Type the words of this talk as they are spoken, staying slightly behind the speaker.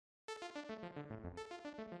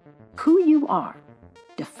Who you are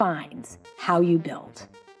defines how you build.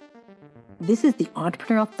 This is the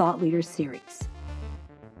Entrepreneurial Thought Leaders Series,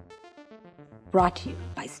 brought to you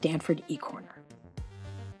by Stanford eCorner.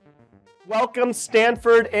 Welcome,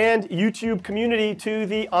 Stanford and YouTube community, to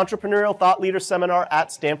the Entrepreneurial Thought Leader Seminar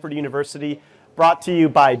at Stanford University, brought to you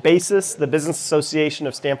by BASIS, the Business Association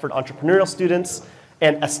of Stanford Entrepreneurial Students,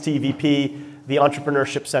 and STVP, the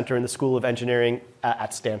Entrepreneurship Center in the School of Engineering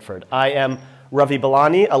at Stanford. I am Ravi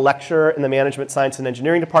Balani, a lecturer in the Management Science and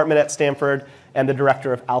Engineering Department at Stanford, and the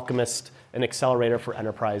director of Alchemist, an accelerator for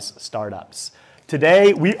enterprise startups.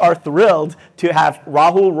 Today, we are thrilled to have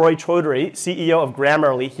Rahul Roy-Chowdhury, CEO of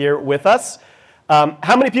Grammarly, here with us.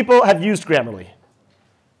 How many people have used Grammarly?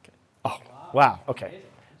 Oh, wow, okay.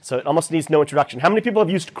 So it almost needs no introduction. How many people have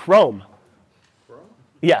used Chrome?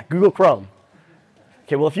 Yeah, Google Chrome.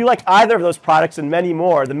 Okay, well, if you like either of those products and many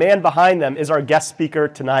more, the man behind them is our guest speaker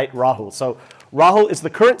tonight, Rahul. So Rahul is the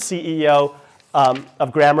current CEO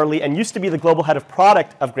of Grammarly and used to be the global head of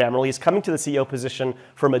product of Grammarly. He's coming to the CEO position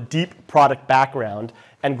from a deep product background.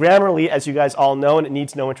 And Grammarly, as you guys all know, and it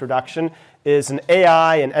needs no introduction, is an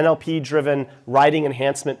AI and NLP-driven writing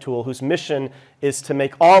enhancement tool whose mission is to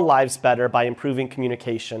make all lives better by improving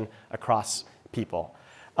communication across people.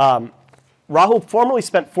 Rahul formerly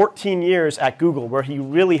spent 14 years at Google, where he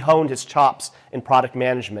really honed his chops in product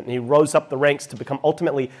management. And he rose up the ranks to become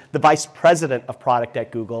ultimately the vice president of product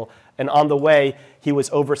at Google. And on the way, he was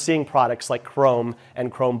overseeing products like Chrome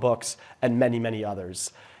and Chromebooks and many, many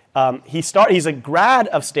others. He's a grad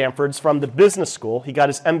of Stanford's from the business school. He got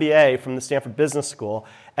his MBA from the Stanford Business School.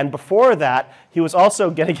 And before that, he was also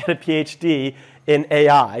going to get a PhD in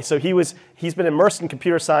AI. So he's been immersed in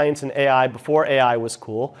computer science and AI before AI was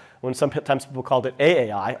cool, when sometimes people called it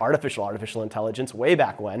AAI, artificial intelligence, way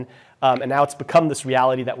back when. And now it's become this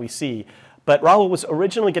reality that we see. But Rahul was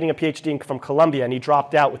originally getting a PhD from Columbia, and he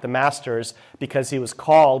dropped out with a master's because he was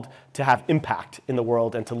called to have impact in the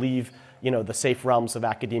world and to leave the safe realms of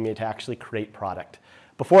academia to actually create product.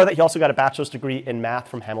 Before that, he also got a bachelor's degree in math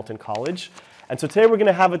from Hamilton College. And so today we're going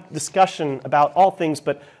to have a discussion about all things,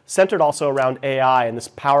 but centered also around AI and this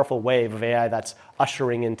powerful wave of AI that's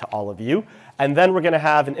ushering into all of you. And then we're going to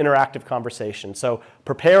have an interactive conversation. So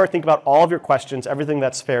prepare, think about all of your questions, everything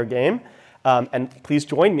that's fair game. And please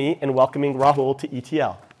join me in welcoming Rahul to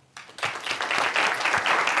ETL.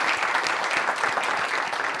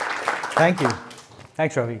 Thank you.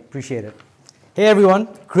 Thanks, Ravi. Appreciate it. Hey, everyone.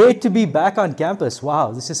 Great to be back on campus.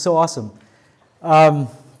 Wow, this is so awesome.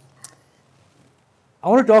 I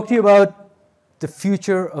want to talk to you about the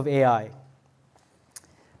future of AI.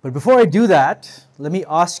 But before I do that, let me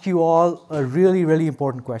ask you all a really, really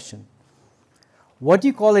important question. What do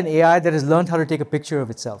you call an AI that has learned how to take a picture of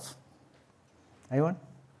itself? Anyone?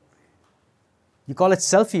 You call it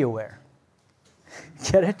selfie-aware.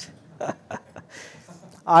 Get it?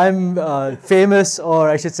 I'm famous, or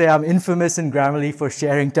I should say I'm infamous in Grammarly for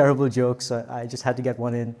sharing terrible jokes. So I just had to get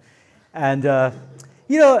one in. And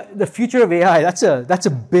the future of AI, that's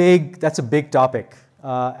a big topic.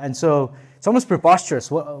 And so it's almost preposterous.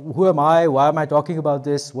 Who am I? Why am I talking about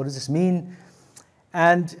this? What does this mean?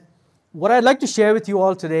 And what I'd like to share with you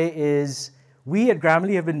all today is we at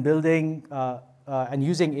Grammarly have been building and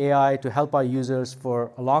using AI to help our users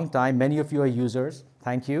for a long time. Many of you are users.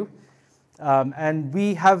 Thank you. And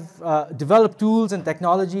we have developed tools and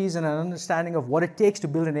technologies and an understanding of what it takes to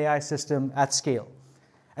build an AI system at scale.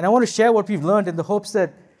 And I want to share what we've learned in the hopes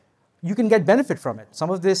that you can get benefit from it. Some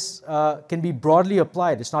of this can be broadly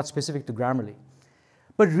applied. It's not specific to Grammarly.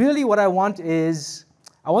 But really what I want is,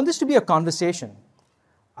 I want this to be a conversation.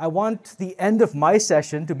 I want the end of my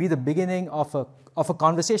session to be the beginning of a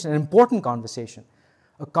conversation, an important conversation.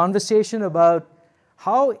 A conversation about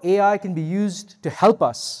how AI can be used to help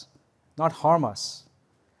us, not harm us.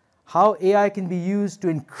 How AI can be used to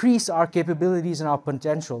increase our capabilities and our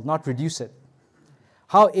potential, not reduce it.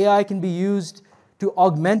 How AI can be used to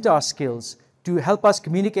augment our skills, to help us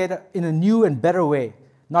communicate in a new and better way,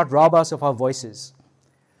 not rob us of our voices.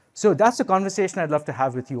 So that's the conversation I'd love to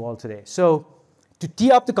have with you all today. So to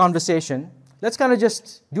tee up the conversation, let's kind of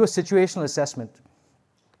just do a situational assessment.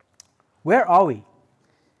 Where are we?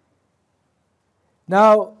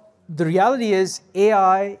 Now, the reality is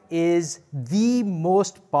AI is the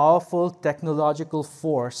most powerful technological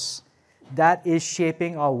force that is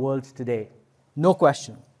shaping our world today. No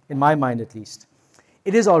question, in my mind at least.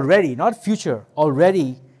 It is already, not future,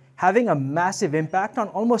 already having a massive impact on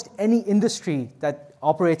almost any industry that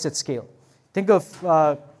operates at scale. Think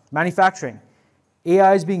of manufacturing.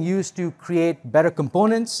 AI is being used to create better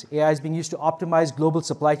components. AI is being used to optimize global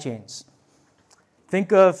supply chains.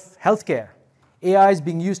 Think of healthcare. AI is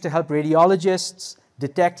being used to help radiologists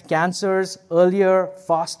detect cancers earlier,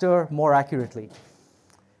 faster, more accurately.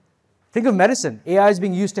 Think of medicine. AI is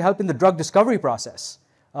being used to help in the drug discovery process,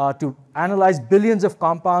 to analyze billions of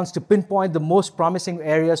compounds, to pinpoint the most promising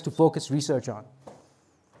areas to focus research on.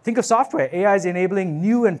 Think of software. AI is enabling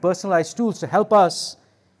new and personalized tools to help us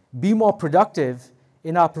be more productive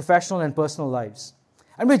in our professional and personal lives.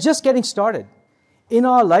 And we're just getting started. In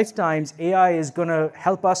our lifetimes, AI is going to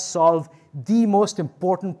help us solve the most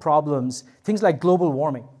important problems, things like global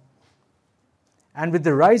warming. And with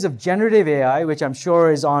the rise of generative AI, which I'm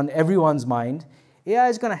sure is on everyone's mind, AI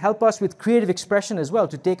is going to help us with creative expression as well,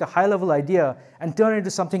 to take a high-level idea and turn it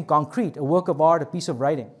into something concrete, a work of art, a piece of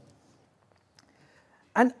writing.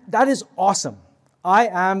 And that is awesome. I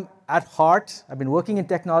am, at heart, I've been working in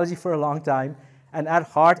technology for a long time, and at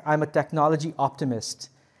heart, I'm a technology optimist.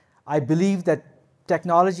 I believe that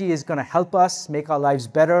technology is going to help us make our lives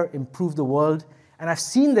better, improve the world, and I've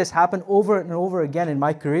seen this happen over and over again in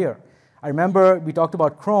my career. I remember we talked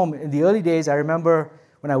about Chrome. In the early days, I remember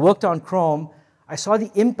when I worked on Chrome, I saw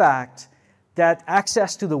the impact that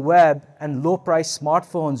access to the web and low-price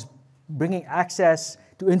smartphones bringing access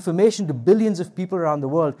to information to billions of people around the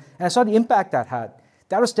world, and I saw the impact that had.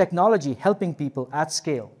 That was technology helping people at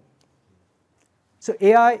scale. So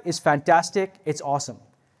AI is fantastic, it's awesome.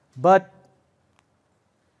 But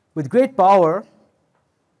with great power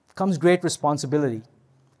comes great responsibility.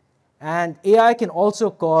 And AI can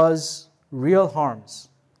also cause real harms,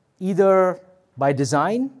 either by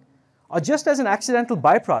design or just as an accidental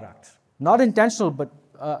byproduct. Not intentional, but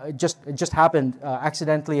it just happened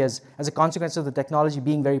accidentally as a consequence of the technology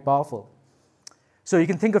being very powerful. So you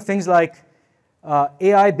can think of things like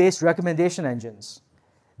AI-based recommendation engines.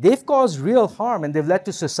 They've caused real harm and they've led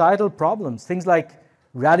to societal problems, things like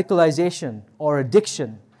radicalization or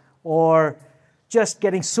addiction, or just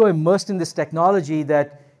getting so immersed in this technology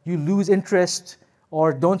that you lose interest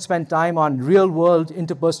or don't spend time on real-world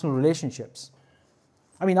interpersonal relationships.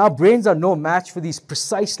 I mean, our brains are no match for these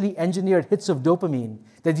precisely engineered hits of dopamine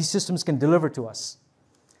that these systems can deliver to us.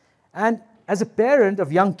 And as a parent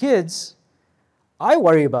of young kids, I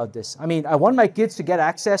worry about this. I mean, I want my kids to get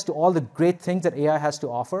access to all the great things that AI has to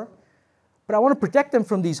offer, but I want to protect them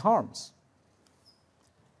from these harms.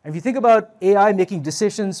 And if you think about AI making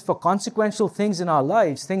decisions for consequential things in our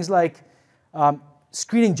lives, things like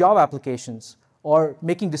screening job applications or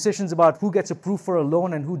making decisions about who gets approved for a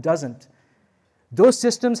loan and who doesn't, those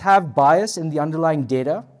systems have bias in the underlying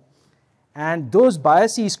data, and those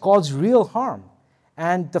biases cause real harm.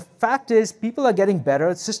 And the fact is, people are getting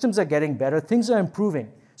better, systems are getting better, things are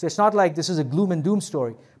improving. So it's not like this is a gloom and doom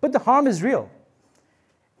story, but the harm is real.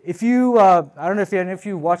 If you, I don't know if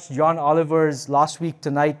you watched John Oliver's Last Week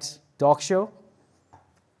Tonight talk show.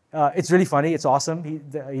 It's really funny, it's awesome,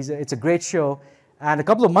 it's a great show. And a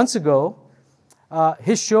couple of months ago,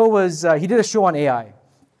 his show was, he did a show on AI.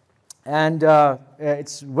 And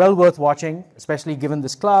it's well worth watching, especially given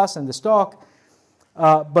this class and this talk.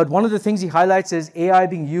 But one of the things he highlights is AI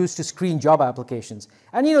being used to screen job applications.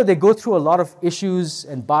 And you know, they go through a lot of issues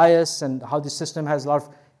and bias and how the system has a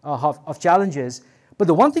lot of challenges. But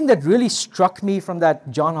the one thing that really struck me from that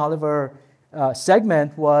John Oliver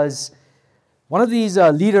segment was one of these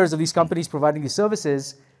leaders of these companies providing these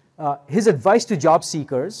services, his advice to job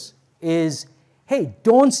seekers is, hey,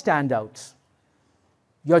 don't stand out.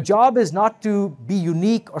 Your job is not to be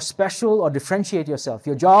unique or special or differentiate yourself.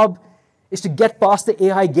 Your job is to get past the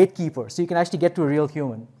AI gatekeeper so you can actually get to a real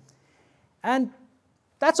human. And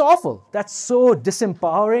that's awful. That's so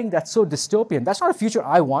disempowering. That's so dystopian. That's not a future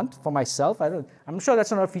I want for myself. I'm sure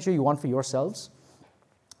that's not a future you want for yourselves.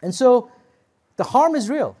 And so the harm is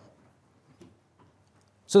real.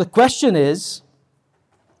 So the question is,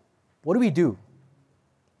 what do we do?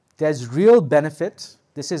 There's real benefit.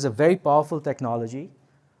 This is a very powerful technology.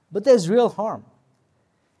 But there's real harm.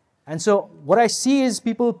 And so what I see is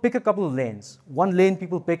people pick a couple of lanes. One lane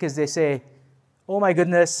people pick is they say, oh my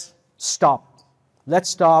goodness, stop. Let's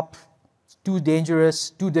stop. It's too dangerous,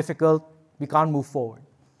 too difficult. We can't move forward.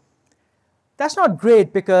 That's not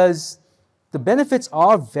great because the benefits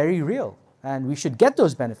are very real and we should get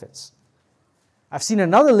those benefits. I've seen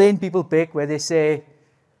another lane people pick where they say,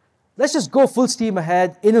 let's just go full steam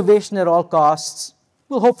ahead, innovation at all costs.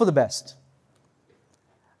 We'll hope for the best.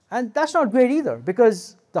 And that's not great either,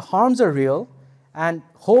 because the harms are real, and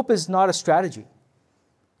hope is not a strategy.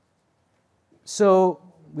 So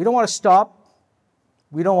we don't want to stop.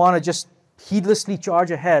 We don't want to just heedlessly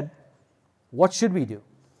charge ahead. What should we do?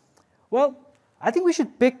 Well, I think we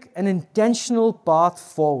should pick an intentional path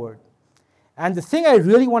forward. And the thing I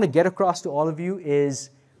really want to get across to all of you is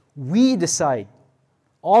we decide.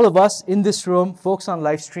 All of us in this room, folks on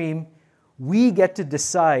live stream, we get to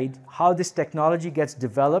decide how this technology gets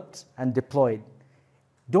developed and deployed.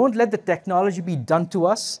 Don't let the technology be done to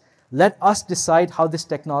us. Let us decide how this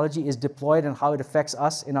technology is deployed and how it affects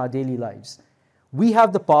us in our daily lives. We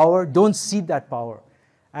have the power. Don't cede that power.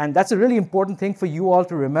 And that's a really important thing for you all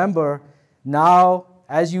to remember now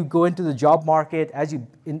as you go into the job market, as you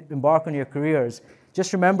embark on your careers.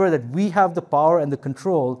 Just remember that we have the power and the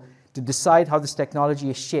control to decide how this technology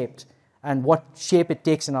is shaped and what shape it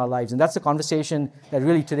takes in our lives. And that's the conversation that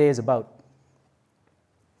really today is about.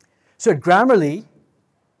 So at Grammarly,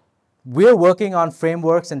 we're working on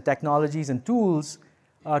frameworks and technologies and tools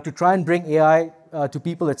to try and bring AI to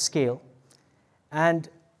people at scale. And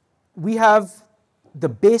we have the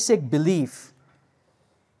basic belief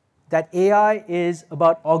that AI is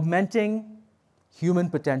about augmenting human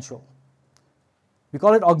potential. We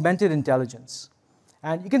call it augmented intelligence.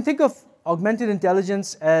 And you can think of augmented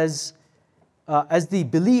intelligence as the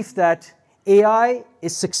belief that AI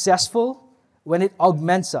is successful when it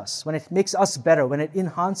augments us, when it makes us better, when it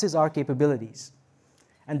enhances our capabilities.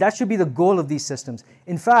 And that should be the goal of these systems.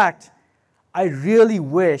 In fact, I really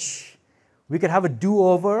wish we could have a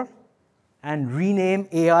do-over and rename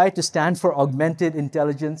AI to stand for augmented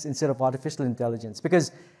intelligence instead of artificial intelligence.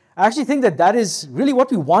 Because I actually think that that is really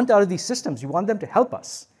what we want out of these systems. We want them to help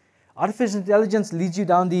us. Artificial intelligence leads you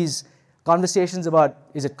down these conversations about,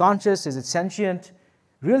 is it conscious, is it sentient?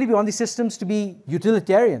 Really, we want these systems to be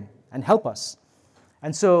utilitarian and help us.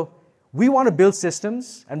 And so we want to build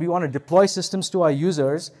systems and we want to deploy systems to our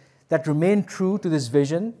users that remain true to this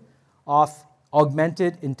vision of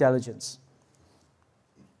augmented intelligence.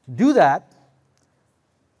 To do that,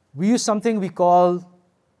 we use something we call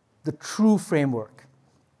the TRUE framework.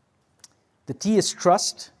 The T is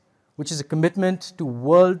trust, which is a commitment to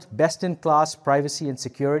world best-in-class privacy and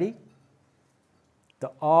security.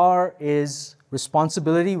 The R is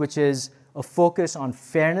responsibility, which is a focus on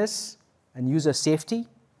fairness and user safety.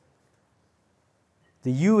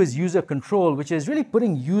 The U is user control, which is really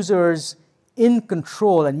putting users in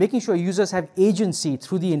control and making sure users have agency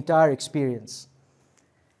through the entire experience.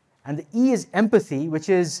 And the E is empathy, which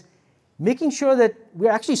is making sure that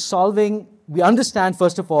we're actually we understand,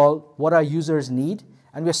 first of all, what our users need,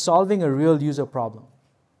 and we're solving a real user problem.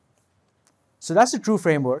 So that's the TRUE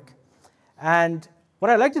framework. And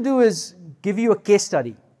what I'd like to do is give you a case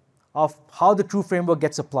study of how the TRUE framework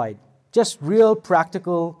gets applied. Just real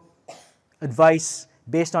practical advice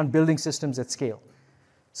based on building systems at scale.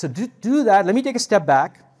 So to do that, let me take a step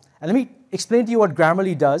back, and let me explain to you what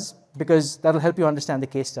Grammarly does, because that'll help you understand the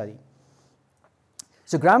case study.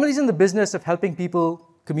 So Grammarly is in the business of helping people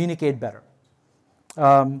communicate better.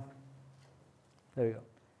 There we go.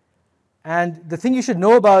 And the thing you should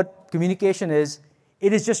know about communication is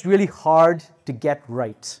it is just really hard to get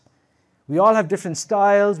right. We all have different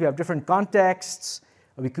styles, we have different contexts,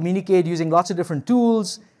 we communicate using lots of different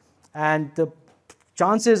tools, and the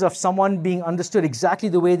chances of someone being understood exactly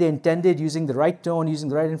the way they intended, using the right tone, using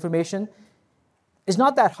the right information, is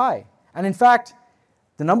not that high. And in fact,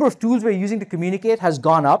 the number of tools we're using to communicate has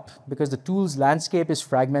gone up because the tools landscape is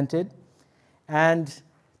fragmented. And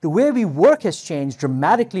the way we work has changed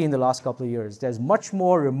dramatically in the last couple of years. There's much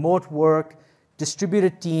more remote work,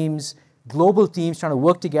 distributed teams, global teams trying to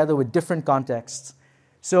work together with different contexts.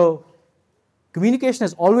 So communication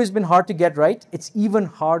has always been hard to get right. It's even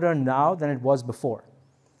harder now than it was before.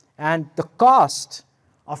 And the cost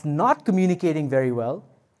of not communicating very well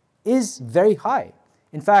is very high.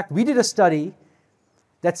 In fact, we did a study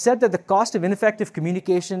that said that the cost of ineffective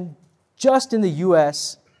communication just in the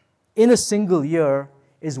US in a single year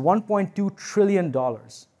is $1.2 trillion.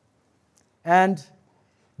 And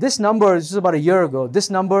this number, this is about a year ago,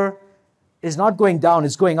 this number is not going down,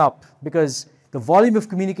 it's going up because the volume of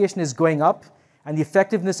communication is going up and the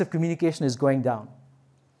effectiveness of communication is going down.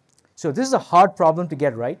 So this is a hard problem to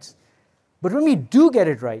get right. But when we do get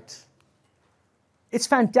it right, it's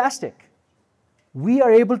fantastic. We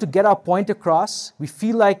are able to get our point across. We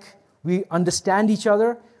feel like we understand each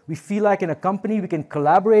other. We feel like in a company we can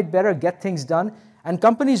collaborate better, get things done. And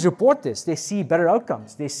companies report this. They see better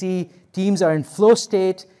outcomes. They see teams are in flow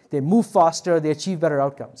state. They move faster. They achieve better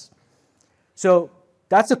outcomes. So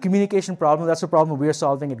that's a communication problem. That's a problem we're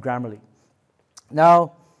solving at Grammarly.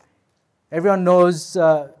 Now, everyone knows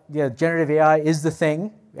generative AI is the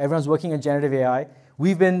thing. Everyone's working on generative AI.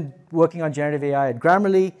 We've been working on generative AI at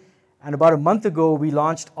Grammarly. And about a month ago, we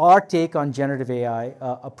launched our take on generative AI,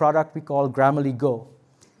 a product we call Grammarly Go.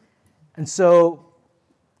 And so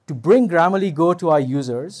to bring Grammarly Go to our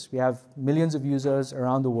users, we have millions of users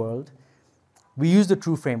around the world, we use the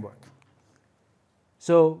TRUE framework.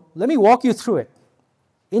 So let me walk you through it.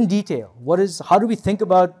 in detail. How do we think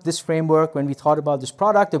about this framework when we thought about this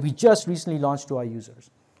product that we just recently launched to our users?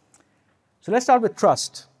 So let's start with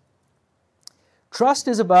trust. Trust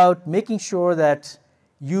is about making sure that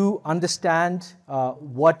you understand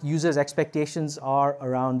what users' expectations are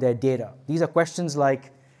around their data. These are questions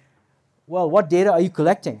like, well, what data are you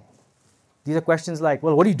collecting? These are questions like,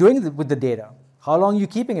 well, what are you doing with the data? How long are you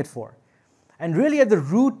keeping it for? And really at the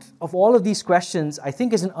root of all of these questions, I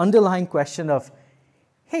think, is an underlying question of,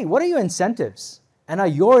 hey, what are your incentives? And are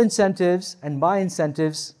your incentives and my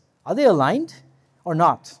incentives, are they aligned or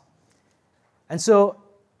not? And so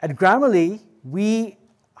at Grammarly, we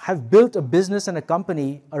have built a business and a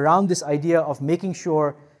company around this idea of making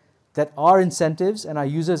sure that our incentives and our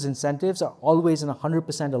users' incentives are always in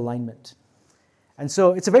 100% alignment. And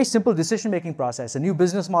so it's a very simple decision-making process. A new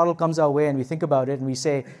business model comes our way and we think about it and we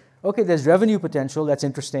say, okay, there's revenue potential, that's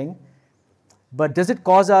interesting, but does it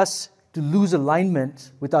cause us to lose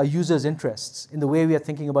alignment with our users' interests in the way we are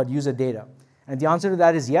thinking about user data? And the answer to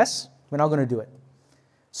that is yes, we're not going to do it.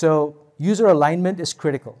 So user alignment is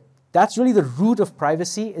critical. That's really the root of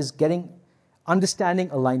privacy, is understanding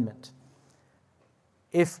alignment.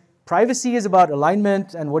 If privacy is about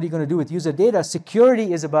alignment and what are you going to do with user data,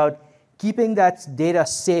 security is about keeping that data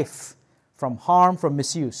safe from harm, from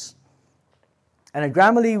misuse. And at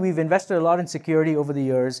Grammarly, we've invested a lot in security over the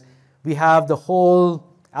years. We have the whole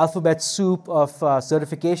alphabet soup of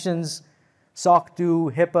certifications, SOC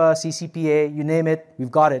 2, HIPAA, CCPA, you name it,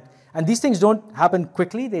 we've got it. And these things don't happen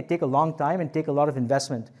quickly. They take a long time and take a lot of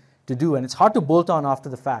investment to do. And it's hard to bolt on after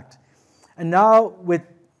the fact. And now with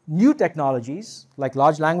new technologies, like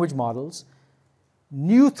large language models,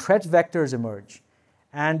 new threat vectors emerge.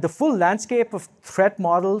 And the full landscape of threat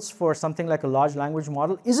models for something like a large language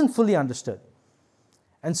model isn't fully understood.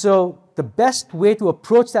 And so the best way to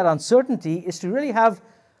approach that uncertainty is to really have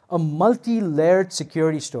a multi-layered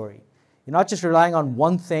security story. You're not just relying on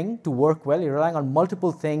one thing to work well, you're relying on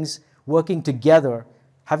multiple things working together,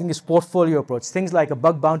 having this portfolio approach, things like a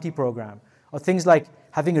bug bounty program, or things like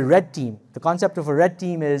having a red team. The concept of a red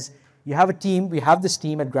team is you have a team, we have this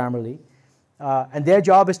team at Grammarly, and their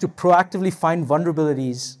job is to proactively find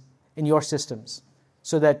vulnerabilities in your systems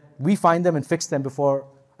so that we find them and fix them before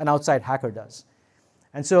an outside hacker does.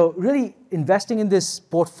 And so really investing in this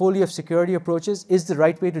portfolio of security approaches is the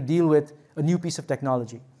right way to deal with a new piece of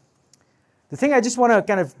technology. The thing I just want to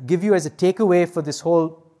kind of give you as a takeaway for this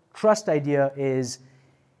whole trust idea is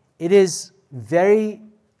it is very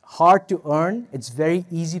hard to earn, it's very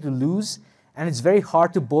easy to lose, and it's very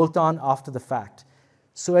hard to bolt on after the fact.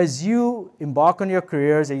 So as you embark on your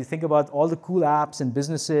careers and you think about all the cool apps and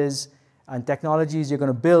businesses and technologies you're going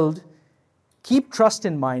to build, keep trust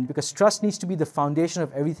in mind, because trust needs to be the foundation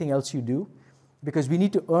of everything else you do, because we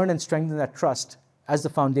need to earn and strengthen that trust as the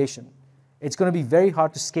foundation. It's going to be very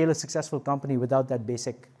hard to scale a successful company without that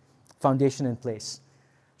basic foundation in place.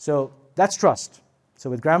 So that's trust. So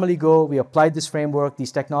with Grammarly Go, we applied this framework,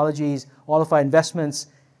 these technologies, all of our investments.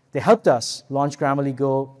 They helped us launch Grammarly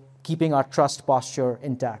Go, keeping our trust posture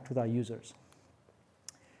intact with our users.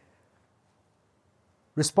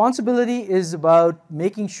 Responsibility is about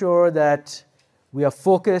making sure that we are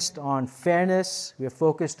focused on fairness, we are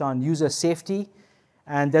focused on user safety,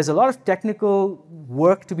 and there's a lot of technical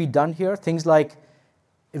work to be done here, things like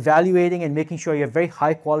evaluating and making sure you have very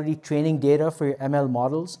high quality training data for your ML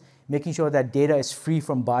models, making sure that data is free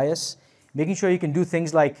from bias, making sure you can do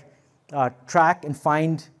things like track and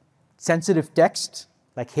find sensitive text,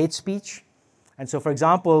 like hate speech. And so, for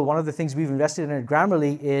example, one of the things we've invested in at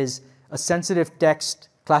Grammarly is a sensitive text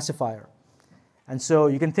classifier. And so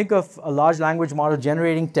you can think of a large language model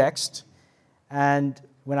generating text, and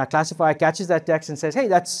when our classifier catches that text and says, hey,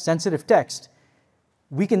 that's sensitive text,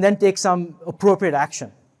 we can then take some appropriate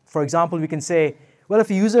action. For example, we can say, well, if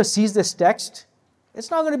a user sees this text,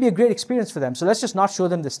 it's not going to be a great experience for them, so let's just not show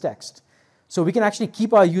them this text. So we can actually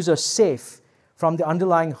keep our users safe from the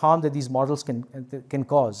underlying harm that these models can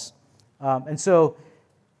cause. And so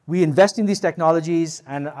we invest in these technologies,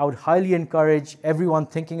 and I would highly encourage everyone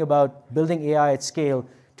thinking about building AI at scale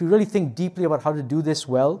to really think deeply about how to do this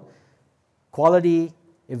well. Quality,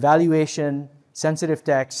 evaluation, sensitive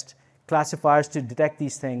text, classifiers to detect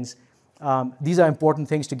these things. These are important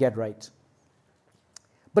things to get right.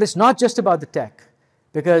 But it's not just about the tech,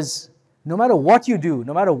 because no matter what you do,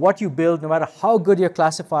 no matter what you build, no matter how good your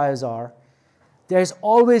classifiers are, there's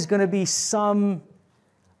always going to be some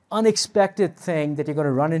unexpected thing that you're going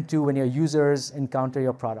to run into when your users encounter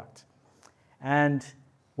your product. And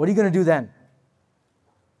what are you going to do then?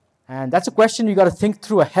 And that's a question you got to think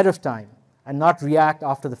through ahead of time and not react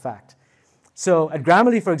after the fact. So at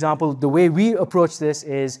Grammarly, for example, the way we approach this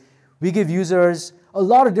is we give users a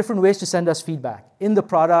lot of different ways to send us feedback. In the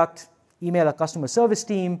product, email our customer service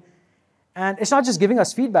team. And it's not just giving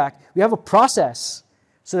us feedback. We have a process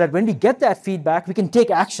so that when we get that feedback, we can take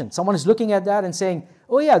action. Someone is looking at that and saying,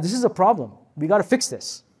 oh yeah, this is a problem. We got to fix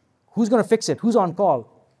this. Who's going to fix it? Who's on call?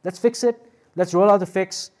 Let's fix it. Let's roll out the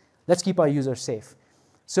fix. Let's keep our users safe.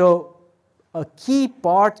 So a key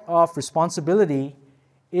part of responsibility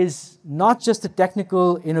is not just the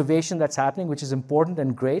technical innovation that's happening, which is important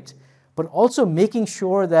and great, but also making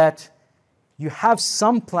sure that you have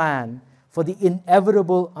some plan for the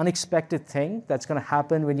inevitable, unexpected thing that's going to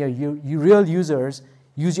happen when your real users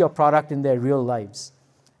use your product in their real lives.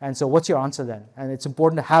 And so what's your answer then? And it's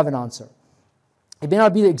important to have an answer. It may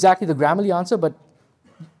not be exactly the Grammarly answer, but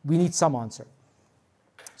we need some answer.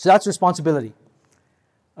 So that's responsibility.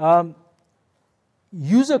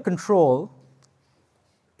 User control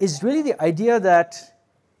is really the idea that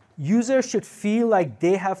users should feel like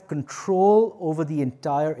they have control over the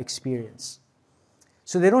entire experience.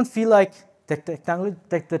 So they don't feel like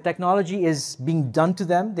the technology is being done to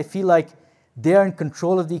them. They feel like they are in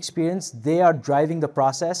control of the experience, they are driving the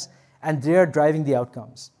process, and they are driving the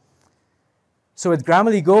outcomes. So with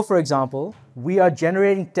Grammarly Go, for example, we are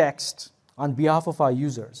generating text on behalf of our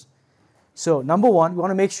users. So number one, we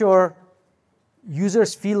want to make sure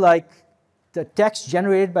users feel like the text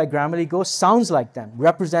generated by Grammarly Go sounds like them,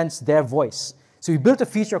 represents their voice. So we built a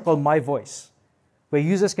feature called My Voice, where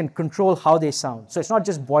users can control how they sound. So it's not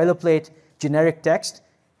just boilerplate, generic text.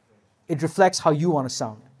 It reflects how you want to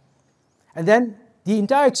sound. And then the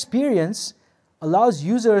entire experience allows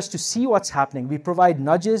users to see what's happening. We provide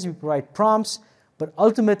nudges, we provide prompts, but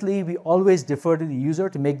ultimately we always defer to the user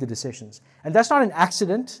to make the decisions. And that's not an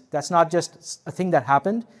accident. That's not just a thing that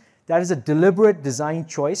happened. That is a deliberate design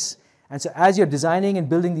choice. And so as you're designing and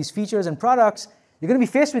building these features and products, you're going to be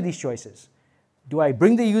faced with these choices. Do I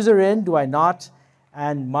bring the user in? Do I not?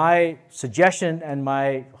 And my suggestion and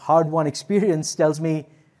my hard-won experience tells me,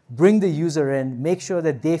 bring the user in, make sure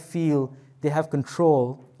that they feel they have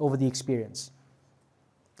control over the experience.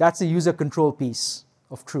 That's the user control piece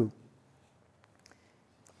of True.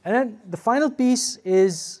 And then the final piece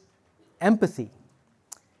is empathy.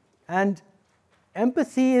 And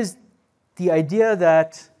empathy is the idea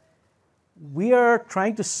that we are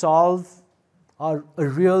trying to solve a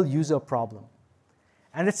real user problem.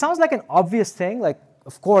 And it sounds like an obvious thing, like,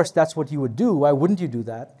 of course, that's what you would do. Why wouldn't you do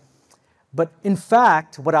that? But in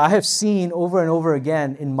fact, what I have seen over and over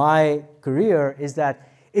again in my career is that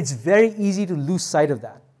it's very easy to lose sight of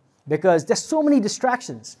that because there's so many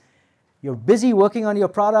distractions. You're busy working on your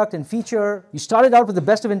product and feature. You started out with the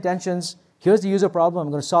best of intentions. Here's the user problem.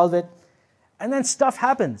 I'm going to solve it. And then stuff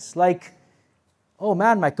happens like, oh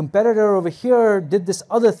man, my competitor over here did this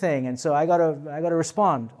other thing, and so I gotta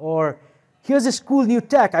respond. Or here's this cool new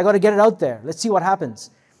tech. I got to get it out there. Let's see what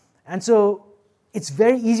happens. And so it's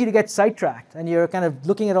very easy to get sidetracked, and you're kind of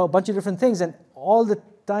looking at a bunch of different things, and all the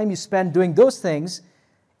time you spend doing those things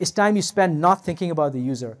is time you spend not thinking about the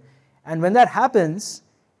user. And when that happens,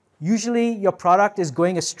 usually your product is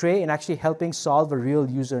going astray and actually helping solve a real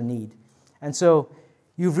user need. And so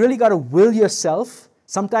you've really got to will yourself,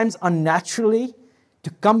 sometimes unnaturally, to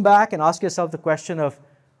come back and ask yourself the question of,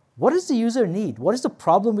 what does the user need? What is the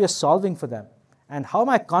problem we are solving for them? And how am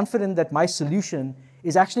I confident that my solution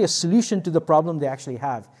is actually a solution to the problem they actually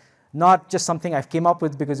have? Not just something I've came up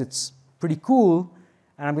with because it's pretty cool,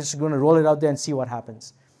 and I'm just going to roll it out there and see what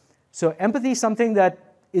happens. So empathy is something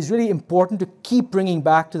that is really important to keep bringing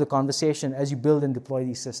back to the conversation as you build and deploy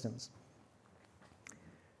these systems.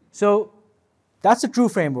 So that's the True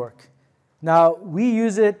framework. Now, we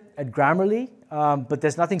use it at Grammarly, but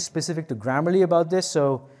there's nothing specific to Grammarly about this.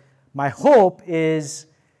 So my hope is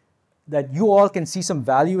that you all can see some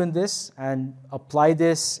value in this and apply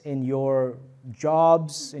this in your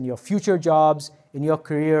jobs, in your future jobs, in your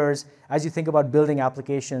careers, as you think about building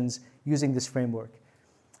applications using this framework.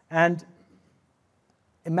 And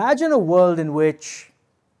imagine a world in which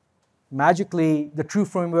magically the True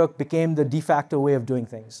framework became the de facto way of doing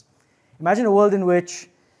things. Imagine a world in which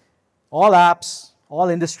all apps, all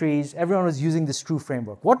industries, everyone was using this True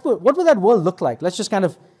framework. What would that world look like? Let's just kind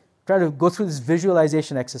of try to go through this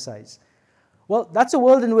visualization exercise. Well, that's a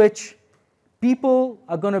world in which people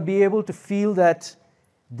are going to be able to feel that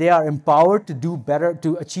they are empowered to do better,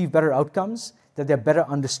 to achieve better outcomes, that they're better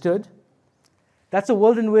understood. That's a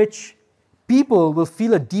world in which people will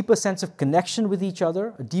feel a deeper sense of connection with each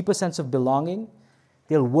other, a deeper sense of belonging.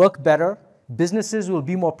 They'll work better. Businesses will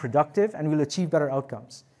be more productive and will achieve better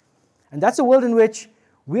outcomes. And that's a world in which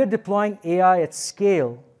we're deploying AI at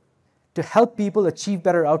scale to help people achieve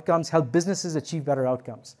better outcomes, help businesses achieve better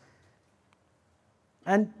outcomes.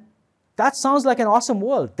 And that sounds like an awesome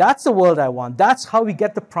world. That's the world I want. That's how we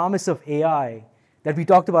get the promise of AI that we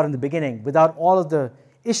talked about in the beginning, without all of the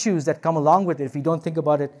issues that come along with it if we don't think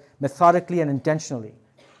about it methodically and intentionally.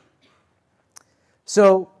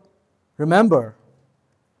 So remember,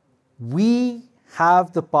 we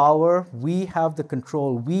have the power, we have the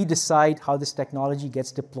control, we decide how this technology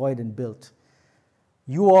gets deployed and built.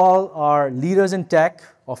 You all are leaders in tech,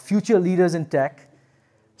 or future leaders in tech.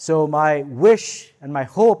 So my wish and my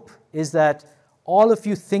hope is that all of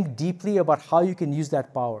you think deeply about how you can use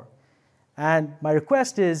that power. And my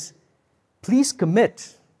request is, please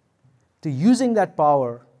commit to using that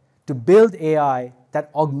power to build AI that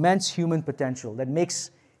augments human potential, that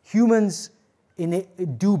makes humans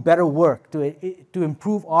do better work, to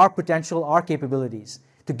improve our potential, our capabilities,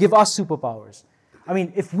 to give us superpowers. I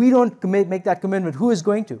mean, if we don't make that commitment, who is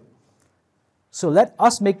going to? So let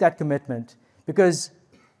us make that commitment, because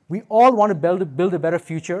we all want to build a better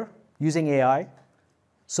future using AI.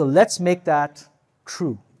 So let's make that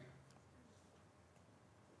true.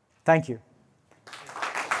 Thank you.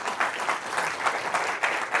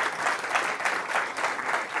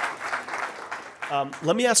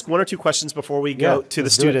 Let me ask one or two questions before we go to the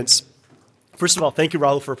students. First of all, thank you,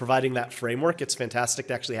 Rahul, for providing that framework. It's fantastic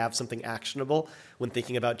to actually have something actionable when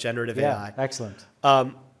thinking about generative AI. Excellent.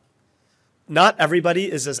 Not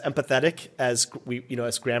everybody is as empathetic as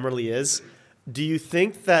as Grammarly is. Do you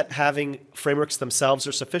think that having frameworks themselves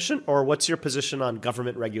are sufficient, or what's your position on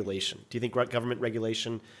government regulation? Do you think government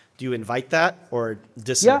regulation, do you invite that or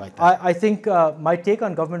disinvite that? I think my take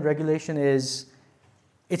on government regulation is,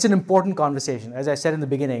 it's an important conversation. As I said in the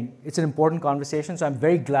beginning, it's an important conversation. So I'm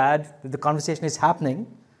very glad that the conversation is happening,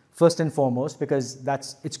 first and foremost, because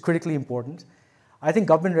it's critically important. I think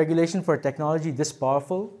government regulation for a technology this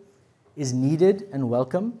powerful is needed and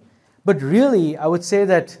welcome. But really, I would say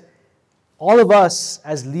that all of us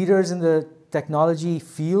as leaders in the technology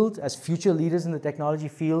field, as future leaders in the technology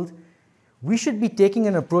field, we should be taking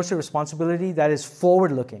an approach to responsibility that is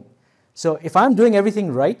forward-looking. So if I'm doing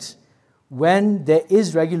everything right, when there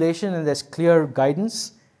is regulation and there's clear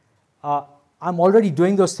guidance, I'm already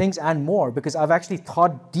doing those things and more, because I've actually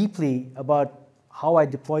thought deeply about how I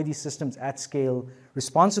deploy these systems at scale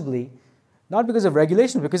responsibly, not because of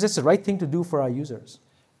regulation, because it's the right thing to do for our users.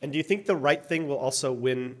 And do you think the right thing will also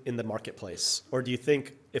win in the marketplace? Or do you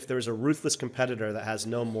think if there's a ruthless competitor that has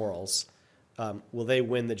no morals, will they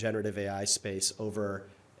win the generative AI space over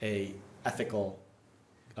a ethical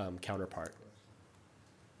counterpart?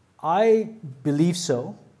 I believe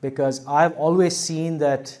so, because I've always seen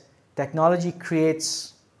that technology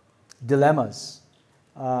creates dilemmas,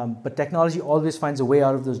 but technology always finds a way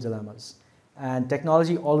out of those dilemmas. And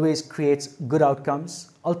technology always creates good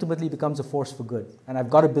outcomes, ultimately becomes a force for good. And I've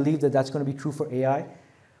got to believe that that's going to be true for AI.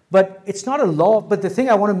 But it's not a law. But the thing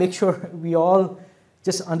I want to make sure we all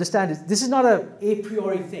just understand is, this is not a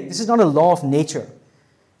priori thing. This is not a law of nature.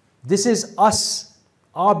 This is us,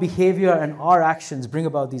 our behavior and our actions bring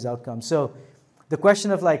about these outcomes. So the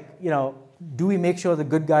question of do we make sure the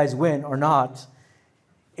good guys win or not?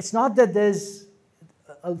 It's not that there's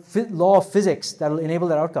a law of physics that will enable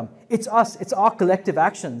that outcome. It's us. It's our collective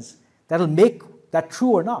actions that will make that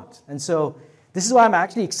true or not. And so this is why I'm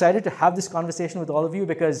actually excited to have this conversation with all of you,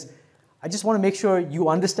 because I just want to make sure you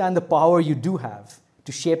understand the power you do have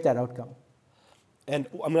to shape that outcome. And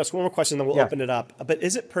I'm going to ask one more question, then we'll open it up. But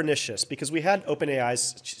is it pernicious? Because we had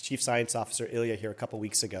OpenAI's chief science officer, Ilya, here a couple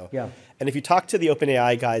weeks ago. Yeah. And if you talk to the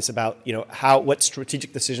OpenAI guys about what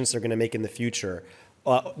strategic decisions they're going to make in the future,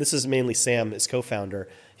 this is mainly Sam, his co-founder,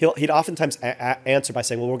 he'd oftentimes answer by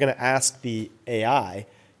saying, well, we're going to ask the AI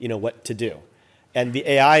what to do. And the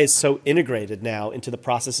AI is so integrated now into the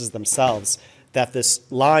processes themselves that this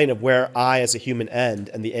line of where I as a human end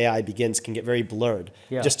and the AI begins can get very blurred.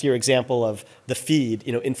 Yeah. Just your example of the feed,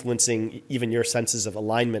 influencing even your senses of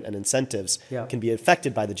alignment and incentives can be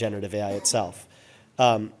affected by the generative AI itself.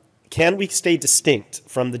 Can we stay distinct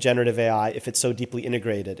from the generative AI if it's so deeply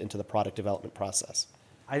integrated into the product development process?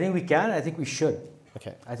 I think we can. I think we should.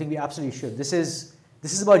 Okay. I think we absolutely should. This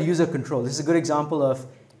is about user control. This is a good example of,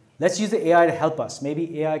 let's use the AI to help us.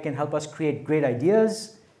 Maybe AI can help us create great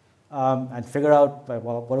ideas and figure out,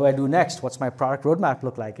 well, what do I do next? What's my product roadmap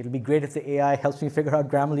look like? It'll be great if the AI helps me figure out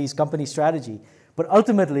Grammarly's company strategy. But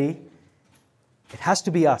ultimately, it has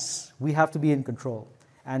to be us. We have to be in control.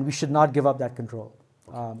 And we should not give up that control.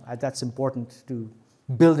 That's important to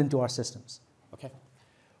build into our systems. Okay.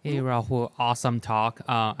 Hey, Rahul, awesome talk.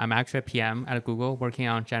 I'm actually a PM at Google working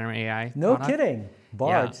on generative AI. No product. kidding.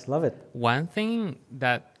 Bard, love it. One thing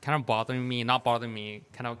that kind of not bothering me,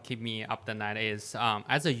 kind of keep me up the night is,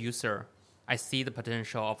 as a user, I see the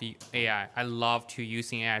potential of AI. I love to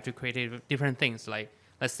using AI to create different things. Like,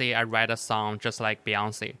 let's say I write a song just like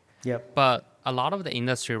Beyonce. Yep. But a lot of the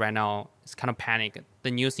industry right now is kind of panic.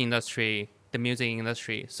 The news industry, the music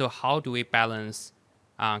industry. So how do we balance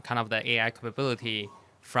kind of the AI capability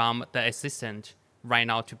from the assistant right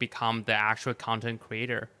now to become the actual content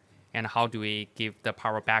creator? And how do we give the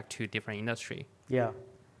power back to different industry? Yeah.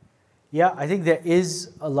 Yeah, I think there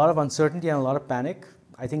is a lot of uncertainty and a lot of panic.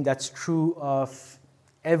 I think that's true of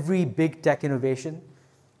every big tech innovation.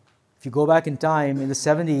 If you go back in time, in the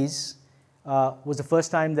 70s, was the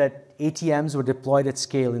first time that ATMs were deployed at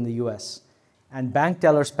scale in the US. And bank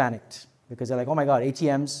tellers panicked because they're like, oh my God,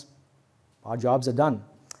 ATMs, our jobs are done.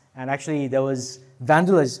 And actually, there was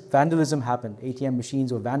vandalism happened. ATM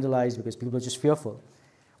machines were vandalized because people were just fearful.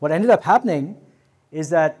 What ended up happening is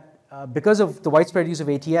that because of the widespread use of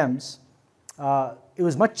ATMs, it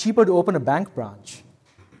was much cheaper to open a bank branch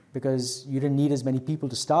because you didn't need as many people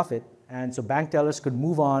to staff it. And so bank tellers could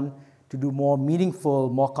move on to do more meaningful,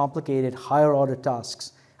 more complicated, higher order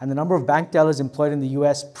tasks. And the number of bank tellers employed in the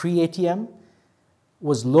US pre-ATM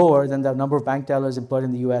was lower than the number of bank tellers employed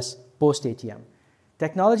in the US post-ATM.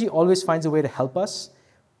 Technology always finds a way to help us,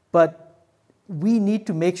 but we need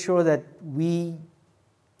to make sure that we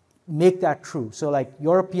make that true. So like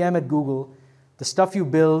you're a PM at Google, the stuff you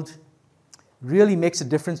build really makes a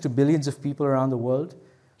difference to billions of people around the world.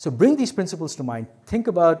 So bring these principles to mind. Think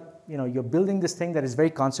about, you're building this thing that is very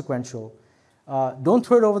consequential. Don't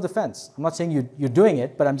throw it over the fence. I'm not saying you're doing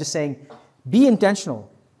it, but I'm just saying be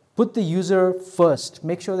intentional. Put the user first.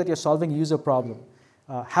 Make sure that you're solving a user problem.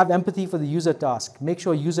 Have empathy for the user task. Make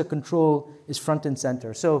sure user control is front and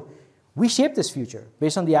center. So we shape this future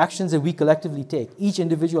based on the actions that we collectively take. Each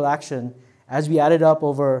individual action, as we add it up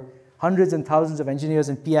over hundreds and thousands of engineers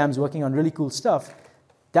and PMs working on really cool stuff,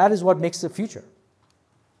 that is what makes the future.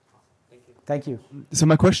 Thank you. So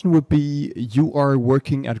my question would be, you are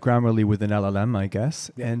working at Grammarly with an LLM, I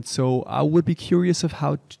guess. Yeah. And so I would be curious of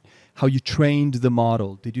how you trained the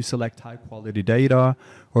model. Did you select high quality data,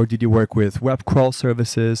 or did you work with web crawl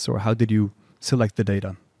services, or how did you select the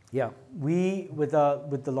data? Yeah, with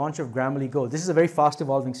the launch of Grammarly Go, this is a very fast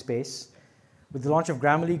evolving space. With the launch of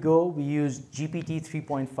Grammarly Go, we used GPT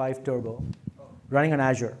 3.5 Turbo running on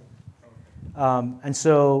Azure. And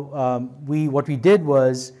so what we did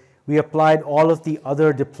was we applied all of the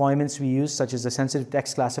other deployments we use, such as the sensitive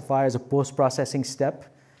text classifier as a post-processing step.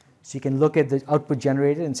 So you can look at the output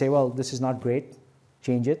generated and say, well, this is not great,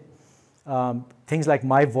 change it. Things like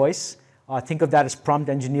my voice, think of that as prompt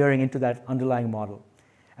engineering into that underlying model.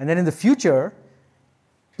 And then in the future,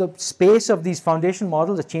 the space of these foundation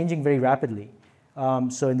models are changing very rapidly.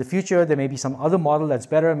 So in the future, there may be some other model that's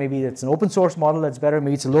better. Maybe it's an open source model that's better.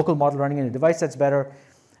 Maybe it's a local model running in a device that's better.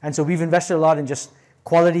 And so we've invested a lot in just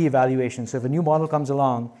quality evaluation. So if a new model comes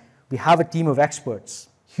along, we have a team of experts,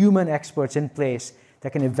 human experts in place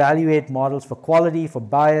that can evaluate models for quality, for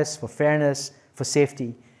bias, for fairness, for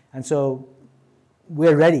safety. And so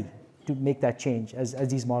we're ready to make that change as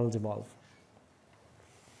these models evolve.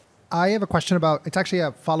 I have a question about, it's actually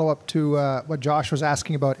a follow-up to what Josh was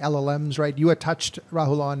asking about LLMs, right? You had touched,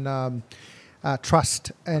 Rahul, on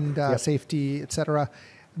trust and safety, et cetera.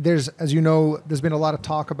 As you know, there's been a lot of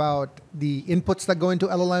talk about the inputs that go into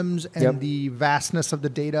LLMs and the vastness of the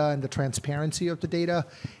data and the transparency of the data.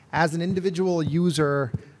 As an individual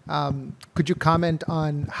user, could you comment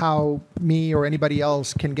on how me or anybody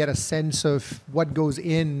else can get a sense of what goes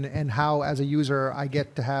in and how, as a user, I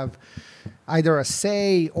get to have either a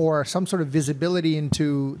say or some sort of visibility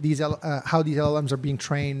into these how these LLMs are being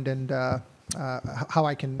trained and how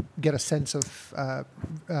I can get a sense of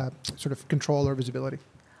sort of control or visibility?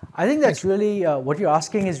 I think that's really, what you're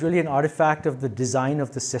asking is really an artifact of the design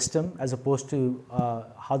of the system as opposed to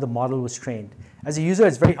how the model was trained. As a user,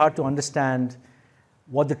 it's very hard to understand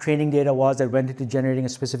what the training data was that went into generating a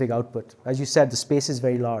specific output. As you said, the space is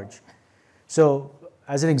very large. So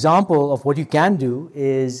as an example of what you can do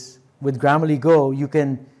is with Grammarly Go, you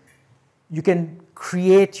can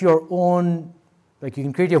create your own, like you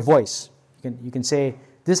can create your voice. You can say,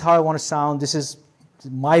 this is how I want to sound, this is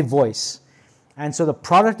my voice. And so the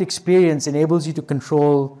product experience enables you to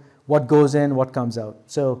control what goes in, what comes out.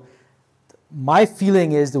 So my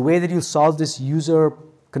feeling is the way that you solve this user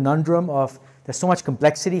conundrum of there's so much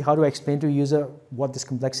complexity, how do I explain to a user what this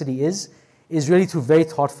complexity is really through very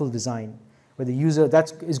thoughtful design, where the user,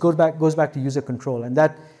 goes back to user control. And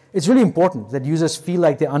that it's really important that users feel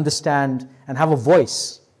like they understand and have a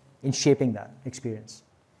voice in shaping that experience.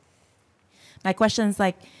 My question is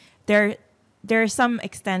like, there's some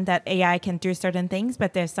extent that AI can do certain things,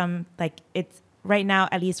 but there's some, like, right now,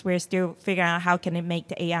 at least we're still figuring out how can it make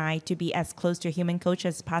the AI to be as close to a human coach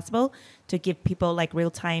as possible to give people like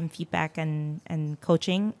real-time feedback and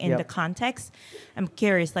coaching in the context. I'm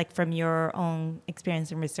curious, like from your own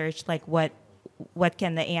experience and research, like what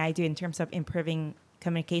can the AI do in terms of improving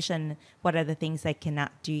communication? What are the things that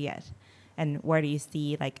cannot do yet? And where do you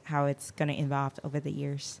see like how it's going to evolve over the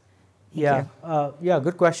years? Yeah,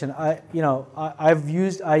 good question. I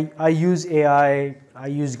use AI. I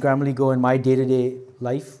use Grammarly Go in my day-to-day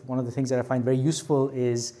life. One of the things that I find very useful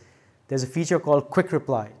is there's a feature called Quick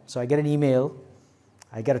Reply. So I get an email.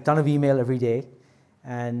 I get a ton of email every day,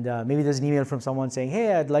 and maybe there's an email from someone saying,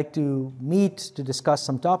 "Hey, I'd like to meet to discuss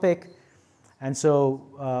some topic." And so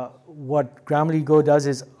what Grammarly Go does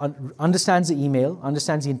is understands the email,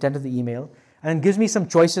 understands the intent of the email, and gives me some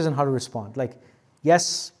choices on how to respond. Like,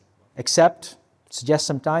 yes, accept, suggest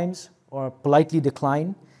some times, or politely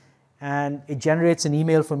decline. And it generates an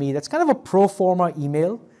email for me that's kind of a pro forma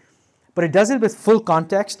email, but it does it with full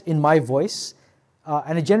context in my voice.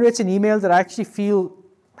 And it generates an email that I actually feel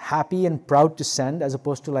happy and proud to send, as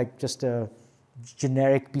opposed to like just a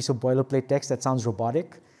generic piece of boilerplate text that sounds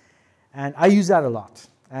robotic. And I use that a lot.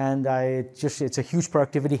 And it's a huge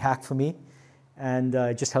productivity hack for me. And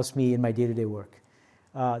it just helps me in my day-to-day work.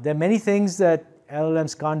 There are many things that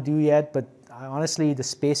LLMs can't do yet, but honestly, the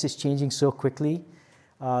space is changing so quickly.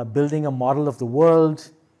 Building a model of the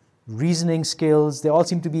world, reasoning skills, they all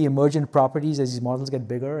seem to be emergent properties as these models get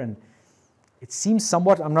bigger. And it seems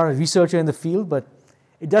somewhat, I'm not a researcher in the field, but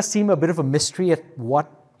it does seem a bit of a mystery at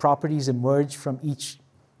what properties emerge from each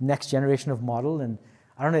next generation of model. And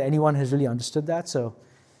I don't know if anyone has really understood that, so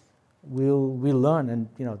we'll learn. And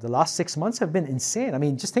the last 6 months have been insane. I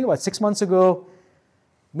mean, just think about it. 6 months ago,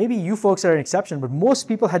 maybe you folks are an exception, but most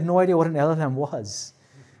people had no idea what an LLM was.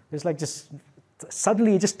 It's like just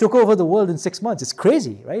suddenly it just took over the world in 6 months. It's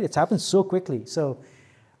crazy, right? It's happened so quickly. So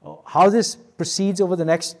how this proceeds over the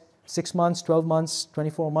next 6 months, 12 months,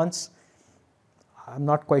 24 months, I'm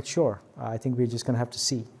not quite sure. I think we're just going to have to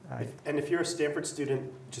see. And if you're a Stanford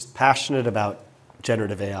student just passionate about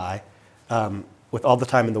generative AI, with all the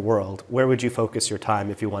time in the world, where would you focus your time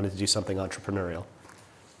if you wanted to do something entrepreneurial?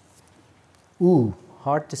 Ooh,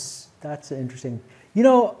 that's interesting.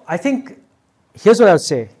 I think, here's what I would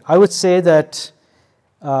say. I would say that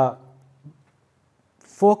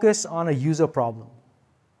focus on a user problem.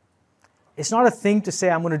 It's not a thing to say,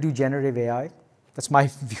 I'm going to do generative AI. That's my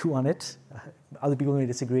view on it. Other people may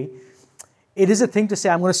disagree. It is a thing to say,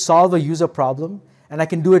 I'm going to solve a user problem, and I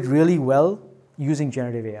can do it really well using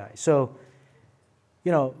generative AI. So,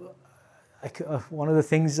 one of the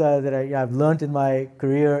things that I've learned in my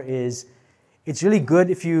career is it's really good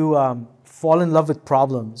if you fall in love with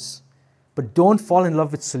problems, but don't fall in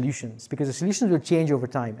love with solutions, because the solutions will change over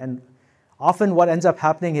time. And often what ends up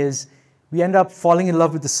happening is we end up falling in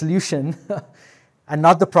love with the solution and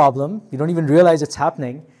not the problem. You don't even realize it's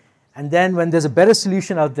happening. And then when there's a better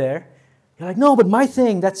solution out there, you're like, no, but my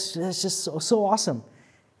thing, that's just so awesome.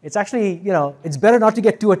 It's actually, it's better not to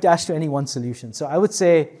get too attached to any one solution. So I would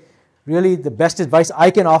say, really, the best advice I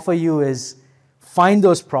can offer you is find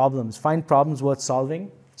those problems, find problems worth solving,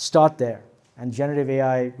 start there. And generative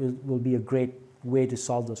AI will be a great way to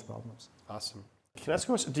solve those problems. Awesome. Can I ask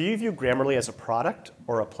a question? Do you view Grammarly as a product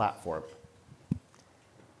or a platform?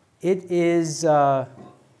 It's a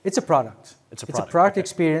product. It's a product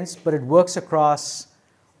experience, but it works across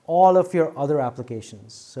all of your other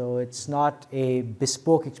applications. So it's not a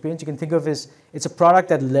bespoke experience. You can think of it as it's a product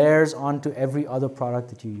that layers onto every other product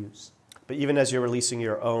that you use. But even as you're releasing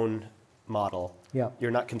your own model,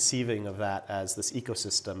 you're not conceiving of that as this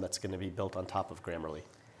ecosystem that's going to be built on top of Grammarly.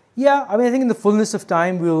 Yeah, I think in the fullness of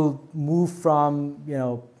time, we'll move from,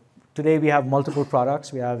 today we have multiple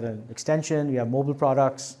products. We have an extension, we have mobile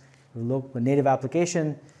products, a native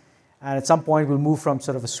application. And at some point, we'll move from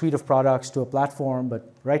sort of a suite of products to a platform.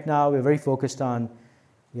 But right now, we're very focused on,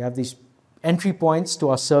 we have these entry points to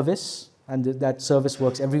our service, and that service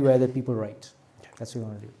works everywhere that people write. That's what we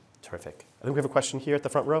want to do. Terrific. I think we have a question here at the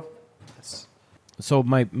front row. Yes. So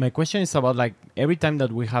my question is about, like, every time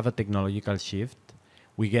that we have a technological shift,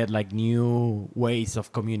 we get like new ways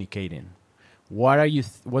of communicating. What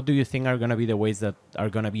do you think are going to be the ways that are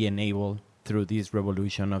going to be enabled through this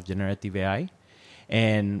revolution of generative AI?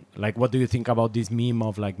 And like, what do you think about this meme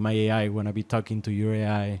of like, my AI wanna be talking to your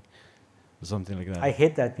AI, or something like that? I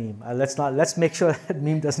hate that meme. Let's make sure that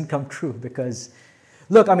meme doesn't come true, because,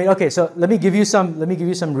 look, okay, so let me give you some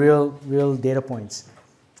real data points.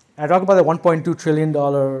 I talk about the $1.2 trillion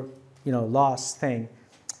loss thing.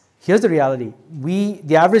 Here's the reality.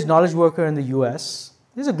 The average knowledge worker in the US,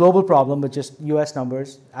 this is a global problem, but just US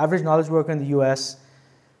numbers. Average knowledge worker in the US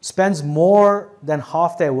spends more than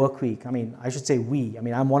half their work week. I mean, I should say we. I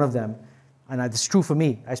mean, I'm one of them, and it's true for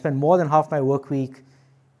me. I spend more than half my work week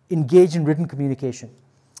engaged in written communication.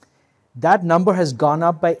 That number has gone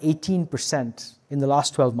up by 18% in the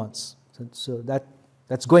last 12 months. So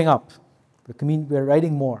that's going up. We're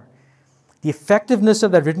writing more. The effectiveness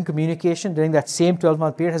of that written communication during that same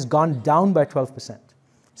 12-month period has gone down by 12%.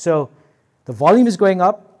 So the volume is going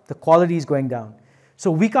up, the quality is going down. So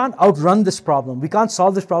we can't outrun this problem. We can't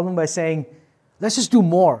solve this problem by saying, let's just do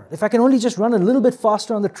more. If I can only just run a little bit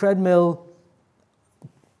faster on the treadmill,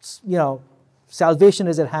 salvation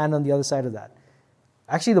is at hand on the other side of that.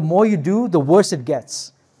 Actually, the more you do, the worse it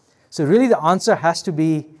gets. So really the answer has to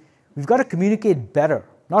be, we've got to communicate better,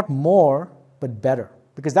 not more, but better.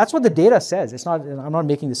 Because that's what the data says. I'm not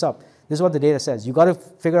making this up. This is what the data says. You've got to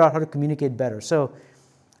figure out how to communicate better. So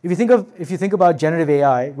if you think about generative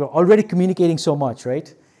AI, we're already communicating so much,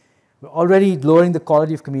 right? We're already lowering the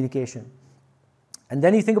quality of communication. And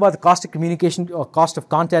then you think about the cost of communication or cost of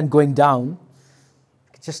content going down.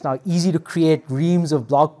 It's just now easy to create reams of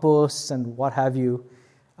blog posts and what have you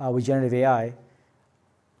with generative AI.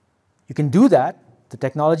 You can do that. The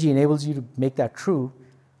technology enables you to make that true.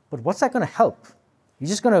 But what's that going to help? You're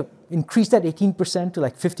just going to increase that 18% to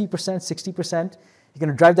like 50%, 60%. You're going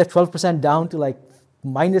to drive that 12% down to like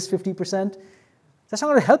minus 50%. That's not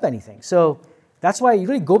going to help anything. So that's why you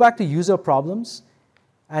really go back to user problems.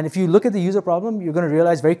 And if you look at the user problem, you're going to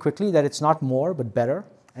realize very quickly that it's not more, but better.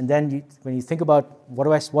 And then when you think about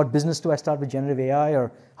what business do I start with generative AI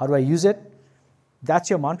or how do I use it, that's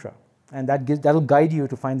your mantra. And that'll guide you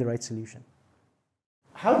to find the right solution.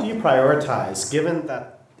 How do you prioritize, given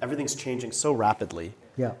that everything's changing so rapidly,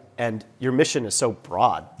 and your mission is so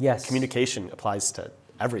broad? Yes. Communication applies to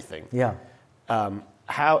everything. Yeah.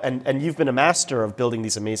 And you've been a master of building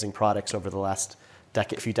these amazing products over the last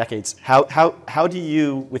few decades. How do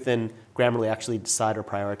you, within Grammarly, actually decide or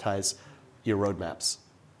prioritize your roadmaps?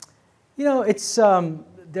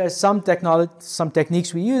 There's some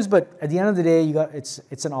techniques we use, but at the end of the day,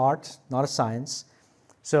 it's an art, not a science.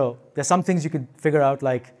 So there's some things you could figure out,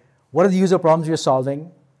 like what are the user problems you're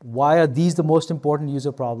solving? Why are these the most important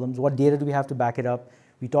user problems? What data do we have to back it up?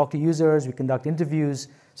 We talk to users, we conduct interviews.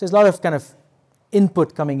 So there's a lot of kind of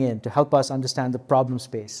input coming in to help us understand the problem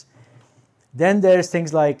space. Then there's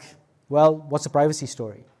things like, well, what's the privacy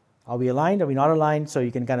story? Are we aligned? Are we not aligned? So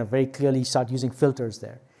you can kind of very clearly start using filters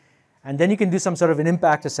there. And then you can do some sort of an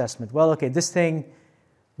impact assessment. Well, okay, this thing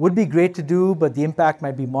would be great to do, but the impact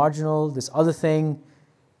might be marginal. This other thing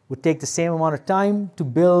would take the same amount of time to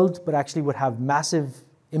build, but actually would have massive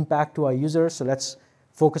impact to our users. So let's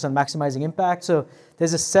focus on maximizing impact. So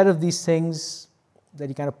there's a set of these things that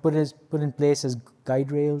you kind of put in place as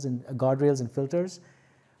guardrails and filters.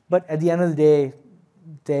 But at the end of the day,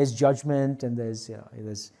 there's judgment, and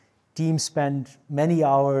there's teams spend many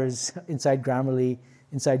hours inside Grammarly,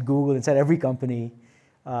 inside Google, inside every company,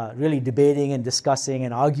 really debating and discussing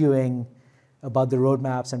and arguing about the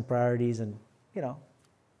roadmaps and priorities. And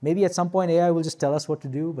maybe at some point AI will just tell us what to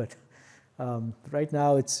do, but right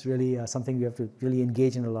now it's really something we have to really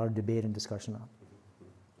engage in a lot of debate and discussion on.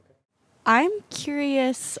 I'm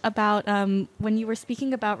curious about when you were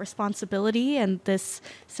speaking about responsibility and this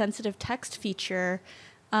sensitive text feature,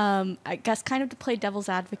 I guess kind of to play devil's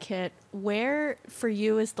advocate, where for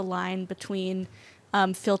you is the line between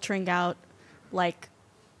filtering out like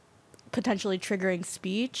potentially triggering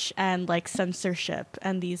speech and like censorship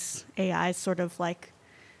and these AIs sort of like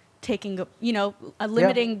taking,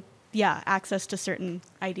 limiting access to certain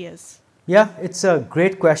ideas? Yeah, it's a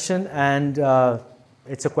great question, and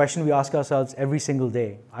it's a question we ask ourselves every single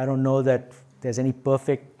day. I don't know that there's any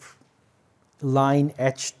perfect line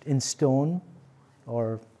etched in stone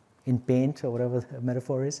or in paint or whatever the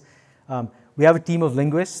metaphor is. We have a team of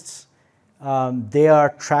linguists. They are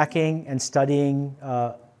tracking and studying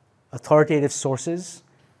authoritative sources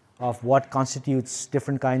of what constitutes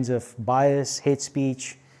different kinds of bias, hate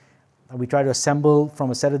speech. We try to assemble from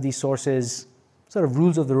a set of these sources sort of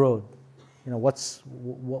rules of the road.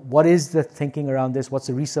 What is the thinking around this? What's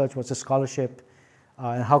the research? What's the scholarship?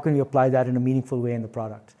 And how can we apply that in a meaningful way in the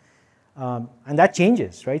product? And that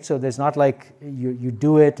changes, right? So there's not like you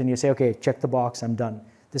do it and you say, okay, check the box, I'm done.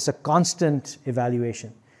 There's a constant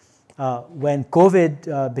evaluation. When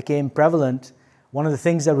COVID became prevalent, one of the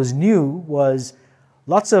things that was new was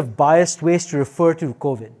lots of biased ways to refer to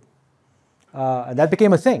COVID. And that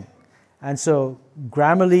became a thing. And so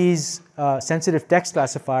Grammarly's sensitive text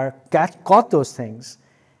classifier caught those things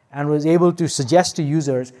and was able to suggest to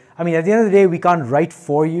users, I mean, at the end of the day, we can't write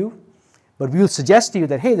for you, but we will suggest to you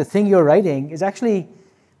that, hey, the thing you're writing is actually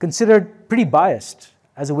considered pretty biased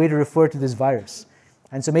as a way to refer to this virus.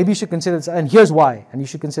 And so maybe you should consider this, and here's why, and you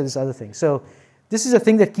should consider this other thing. So this is a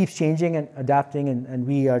thing that keeps changing and adapting, and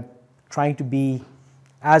we are trying to be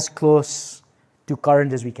as close to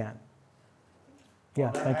current as we can.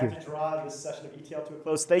 Yeah, thank you. I have to draw this session of ETL to a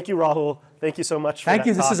close. Thank you, Rahul. Thank you so much for Thank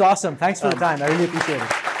you. that This talk. is awesome. Thanks for the time. I really appreciate it.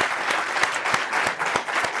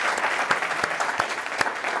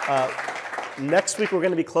 Next week, we're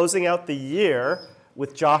going to be closing out the year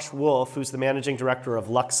with Josh Wolf, who's the managing director of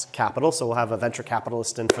Lux Capital. So we'll have a venture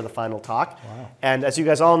capitalist in for the final talk. Wow. And as you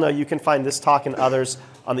guys all know, you can find this talk and others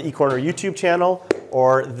on the eCorner YouTube channel,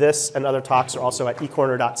 or this and other talks are also at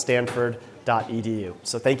ecorner.stanford.edu.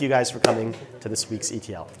 So thank you guys for coming to this week's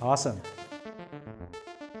ETL. Awesome.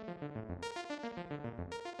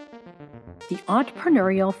 The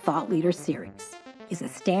Entrepreneurial Thought Leader Series is a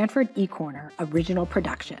Stanford eCorner original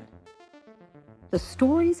production. The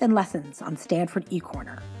stories and lessons on Stanford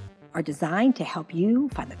eCorner are designed to help you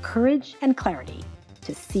find the courage and clarity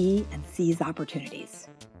to see and seize opportunities.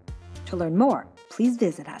 To learn more, please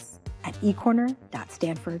visit us at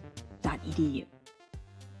ecorner.stanford.edu.